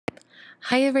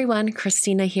Hi everyone,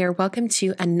 Christina here. Welcome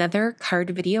to another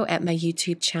card video at my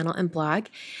YouTube channel and blog.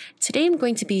 Today I'm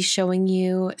going to be showing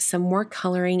you some more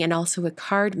coloring and also a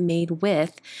card made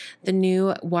with the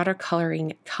new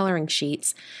watercoloring coloring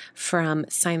sheets from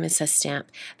Simon Says Stamp.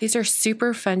 These are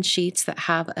super fun sheets that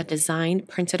have a design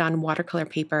printed on watercolor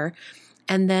paper.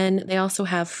 And then they also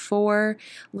have 4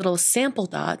 little sample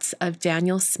dots of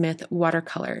Daniel Smith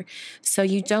watercolor. So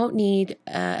you don't need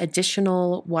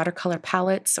additional watercolor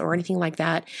palettes or anything like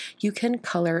that. You can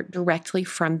color directly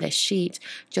from this sheet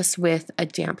just with a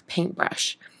damp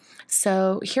paintbrush.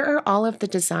 So here are all of the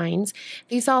designs.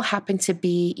 These all happen to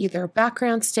be either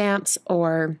background stamps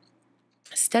or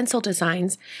stencil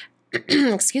designs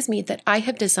excuse me, that I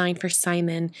have designed for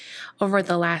Simon over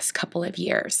the last couple of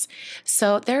years.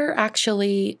 So there are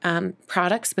actually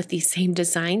products with these same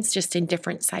designs, just in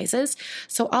different sizes.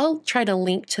 So I'll try to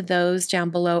link to those down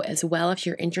below as well if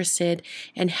you're interested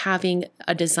in having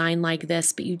a design like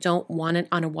this, but you don't want it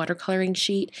on a watercoloring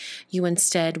sheet. You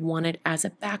instead want it as a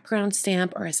background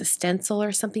stamp or as a stencil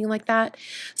or something like that.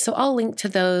 So I'll link to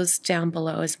those down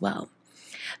below as well.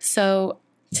 So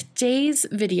today's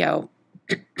video,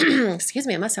 excuse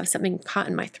me, I must have something caught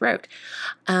in my throat.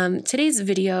 Today's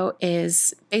video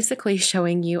is basically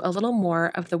showing you a little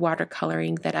more of the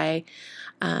watercoloring that I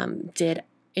did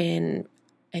in,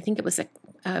 I think it was a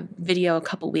video a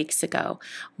couple weeks ago,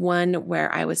 one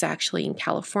where I was actually in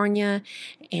California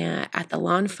and at the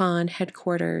Lawn Fawn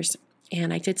headquarters,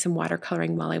 and I did some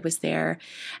watercoloring while I was there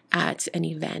at an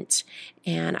event,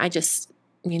 and I just,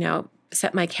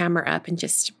 set my camera up and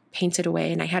just painted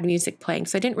away, and I had music playing.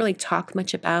 So I didn't really talk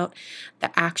much about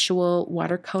the actual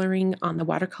watercoloring on the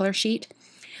watercolor sheet.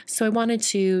 So I wanted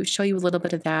to show you a little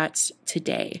bit of that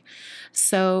today.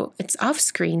 So it's off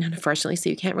screen, unfortunately, so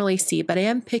you can't really see, but I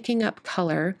am picking up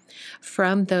color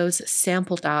from those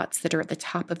sample dots that are at the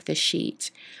top of the sheet.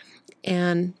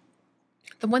 And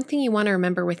the one thing you want to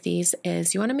remember with these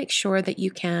is you want to make sure that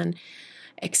you can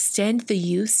extend the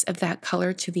use of that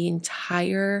color to the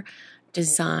entire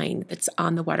design that's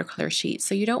on the watercolor sheet.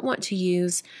 So you don't want to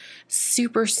use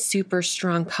super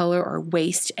strong color or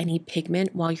waste any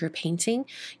pigment while you're painting.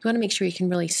 You want to make sure you can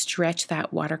really stretch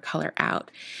that watercolor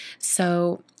out.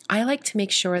 So I like to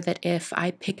make sure that if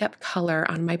I pick up color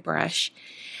on my brush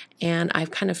and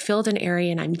I've kind of filled an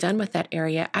area and I'm done with that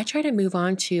area, I try to move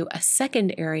on to a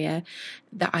second area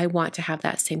that I want to have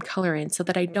that same color in so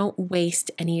that I don't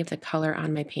waste any of the color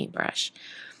on my paintbrush.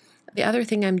 The other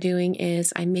thing I'm doing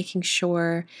is I'm making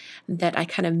sure that I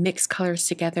kind of mix colors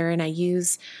together and I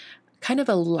use kind of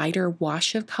a lighter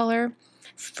wash of color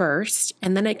first,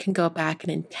 and then I can go back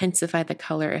and intensify the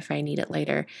color if I need it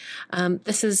later.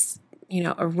 This is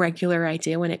a regular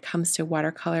idea when it comes to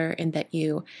watercolor, in that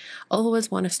you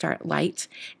always want to start light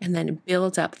and then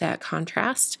build up that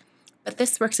contrast. But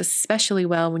this works especially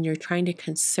well when you're trying to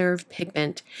conserve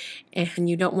pigment and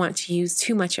you don't want to use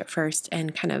too much at first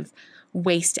and kind of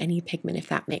waste any pigment, if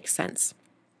that makes sense.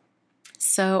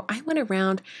 So I went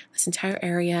around this entire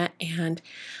area, and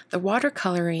the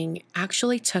watercoloring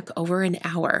actually took over an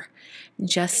hour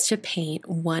just to paint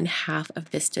one half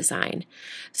of this design.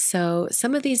 So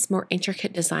some of these more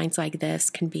intricate designs like this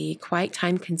can be quite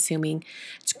time consuming.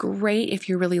 It's great if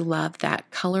you really love that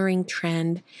coloring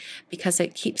trend because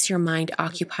it keeps your mind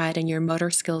occupied and your motor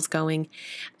skills going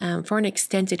for an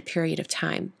extended period of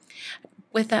time.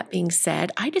 With that being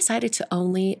said, I decided to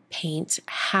only paint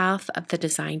half of the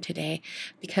design today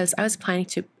because I was planning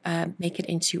to make it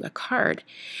into a card.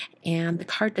 And the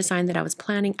card design that I was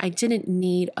planning, I didn't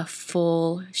need a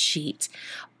full sheet.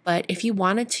 But if you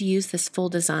wanted to use this full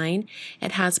design,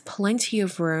 it has plenty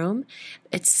of room.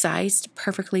 It's sized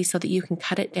perfectly so that you can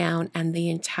cut it down, and the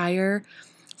entire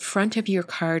front of your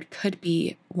card could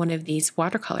be one of these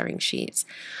watercoloring sheets.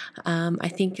 I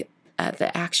think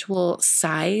the actual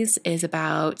size is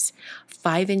about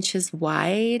 5 inches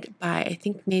wide by, I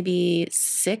think, maybe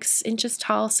 6 inches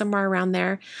tall, somewhere around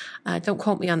there. Don't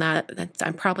quote me on that.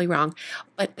 I'm probably wrong.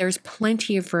 But there's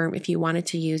plenty of room if you wanted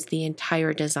to use the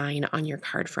entire design on your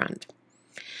card front.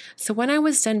 So when I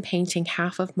was done painting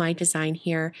half of my design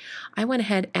here, I went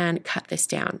ahead and cut this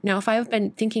down. Now, if I had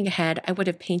been thinking ahead, I would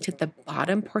have painted the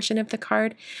bottom portion of the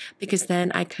card because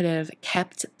then I could have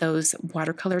kept those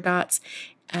watercolor dots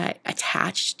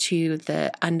attached to the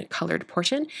uncolored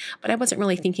portion, but I wasn't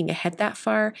really thinking ahead that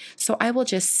far, so I will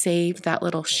just save that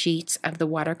little sheet of the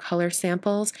watercolor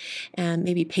samples and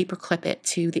maybe paper clip it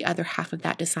to the other half of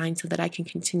that design so that I can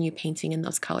continue painting in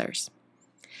those colors.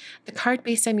 The card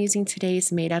base I'm using today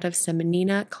is made out of some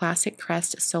Neenah Classic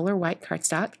Crest Solar White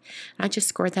cardstock. I just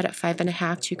scored that at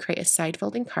 5.5 to create a side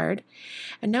folding card.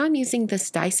 And now I'm using this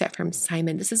die set from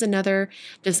Simon. This is another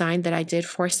design that I did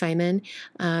for Simon.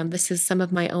 This is some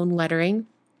of my own lettering.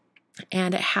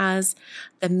 And it has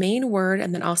the main word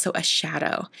and then also a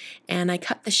shadow. And I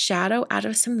cut the shadow out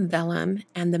of some vellum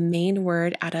and the main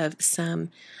word out of some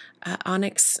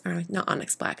onyx, or not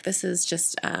onyx black. This is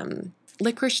just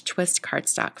licorice twist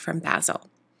cardstock from Basil.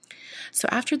 So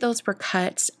after those were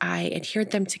cut, I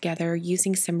adhered them together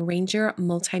using some Ranger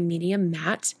Multimedia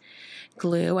Matte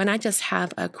glue. And I just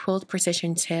have a quilt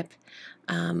precision tip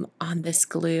on this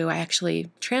glue. I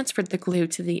actually transferred the glue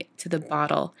to the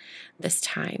bottle this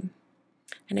time.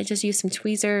 And I just used some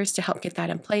tweezers to help get that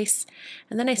in place.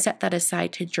 And then I set that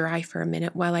aside to dry for a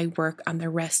minute while I work on the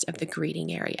rest of the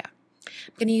greeting area.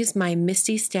 I'm going to use my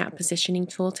Misty Stamp Positioning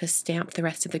tool to stamp the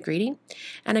rest of the greeting.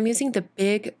 And I'm using the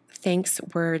big Thanks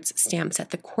Words stamp set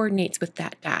that coordinates with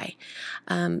that die.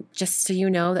 Just so you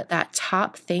know that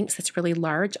top Thanks that's really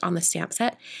large on the stamp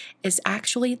set is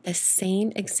actually the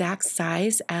same exact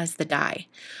size as the die.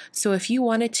 So if you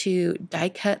wanted to die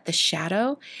cut the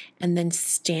shadow and then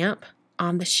stamp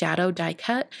on the shadow die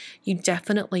cut, you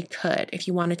definitely could if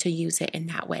you wanted to use it in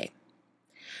that way.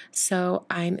 So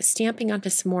I'm stamping onto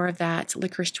some more of that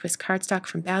licorice twist cardstock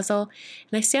from Basil,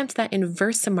 and I stamped that in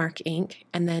Versamark ink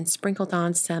and then sprinkled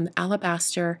on some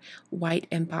alabaster white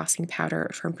embossing powder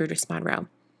from Brutus Monroe.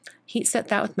 Heat set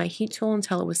that with my heat tool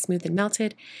until it was smooth and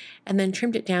melted, and then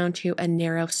trimmed it down to a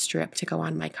narrow strip to go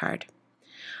on my card.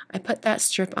 I put that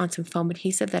strip on some foam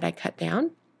adhesive that I cut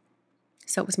down,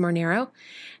 so it was more narrow,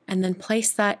 and then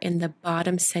place that in the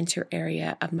bottom center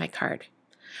area of my card.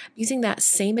 Using that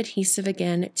same adhesive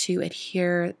again to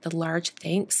adhere the large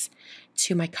thanks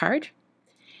to my card.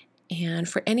 And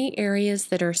for any areas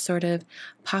that are sort of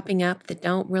popping up that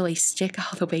don't really stick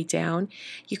all the way down,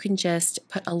 you can just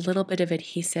put a little bit of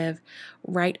adhesive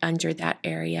right under that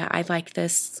area. I like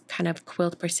this kind of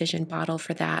quilt precision bottle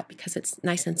for that because it's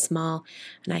nice and small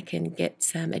and I can get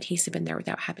some adhesive in there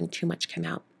without having too much come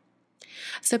out.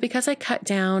 So because I cut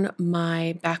down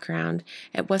my background,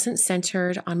 it wasn't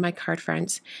centered on my card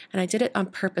front, and I did it on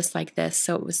purpose like this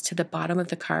so it was to the bottom of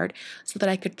the card so that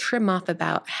I could trim off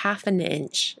about 1/2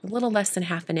 inch, a little less than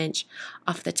 1/2 inch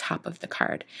off the top of the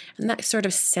card. And that sort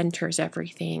of centers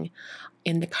everything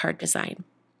in the card design.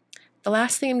 The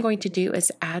last thing I'm going to do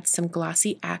is add some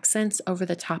glossy accents over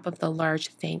the top of the large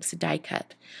thanks die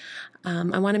cut.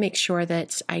 I want to make sure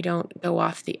that I don't go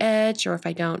off the edge or if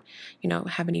I don't,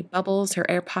 have any bubbles or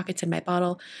air pockets in my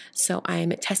bottle. So I'm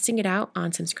testing it out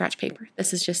on some scratch paper.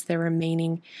 This is just the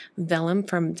remaining vellum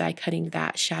from die cutting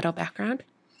that shadow background.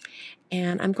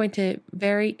 And I'm going to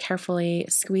very carefully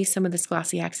squeeze some of this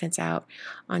glossy accents out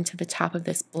onto the top of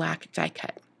this black die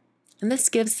cut. And this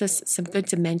gives us some good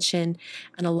dimension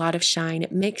and a lot of shine.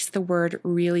 It makes the word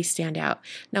really stand out.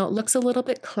 Now it looks a little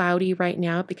bit cloudy right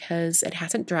now because it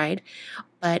hasn't dried,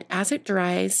 but as it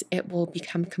dries, it will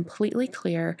become completely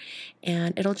clear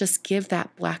and it'll just give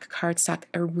that black cardstock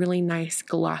a really nice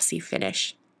glossy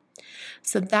finish.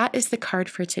 So that is the card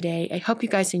for today. I hope you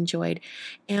guys enjoyed.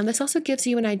 And this also gives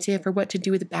you an idea for what to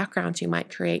do with the backgrounds you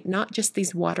might create, not just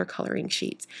these watercoloring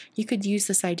sheets. You could use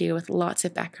this idea with lots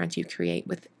of backgrounds you create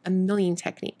with a million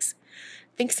techniques.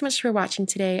 Thanks so much for watching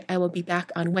today. I will be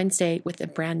back on Wednesday with a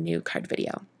brand new card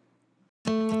video.